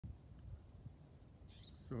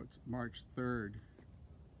So it's March 3rd,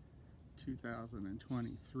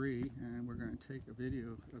 2023, and we're going to take a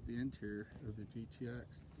video of the interior of the GTX.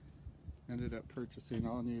 Ended up purchasing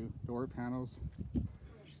all new door panels,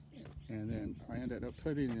 and then I ended up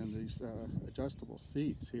putting in these adjustable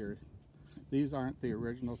seats here. These aren't the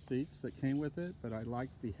original seats that came with it, but I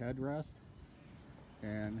like the headrest.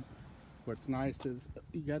 And what's nice is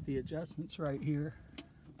you got the adjustments right here.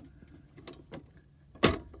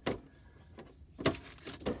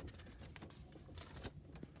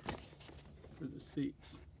 For the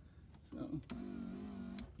seats, so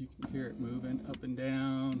you can hear it moving up and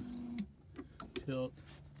down, tilt.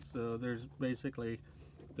 So there's basically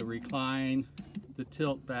the recline, the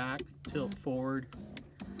tilt back, tilt forward,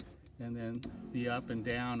 and then the up and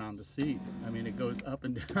down on the seat. I mean, it goes up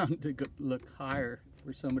and down to look higher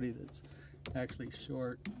for somebody that's actually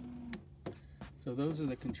short. So those are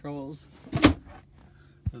the controls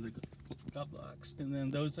for the glove box, and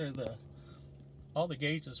then those are all the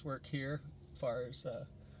gauges work here. As far as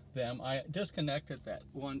them, I disconnected that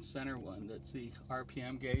one center one that's the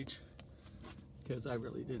RPM gauge because I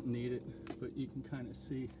really didn't need it, but you can kind of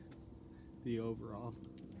see the overall.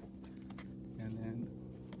 And then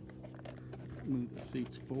move the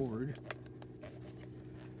seats forward.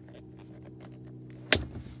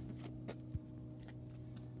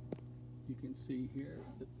 You can see here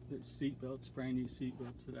that there's seat belts, brand new seat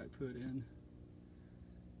belts that I put in,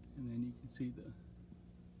 and then you can see the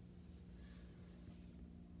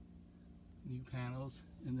new panels,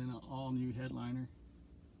 and then an all new headliner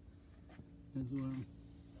as well,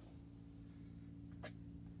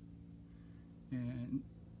 and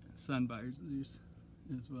sun visors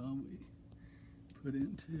as well we put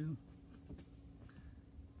into.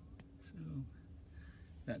 So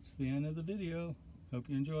that's the end of the video. Hope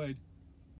you enjoyed.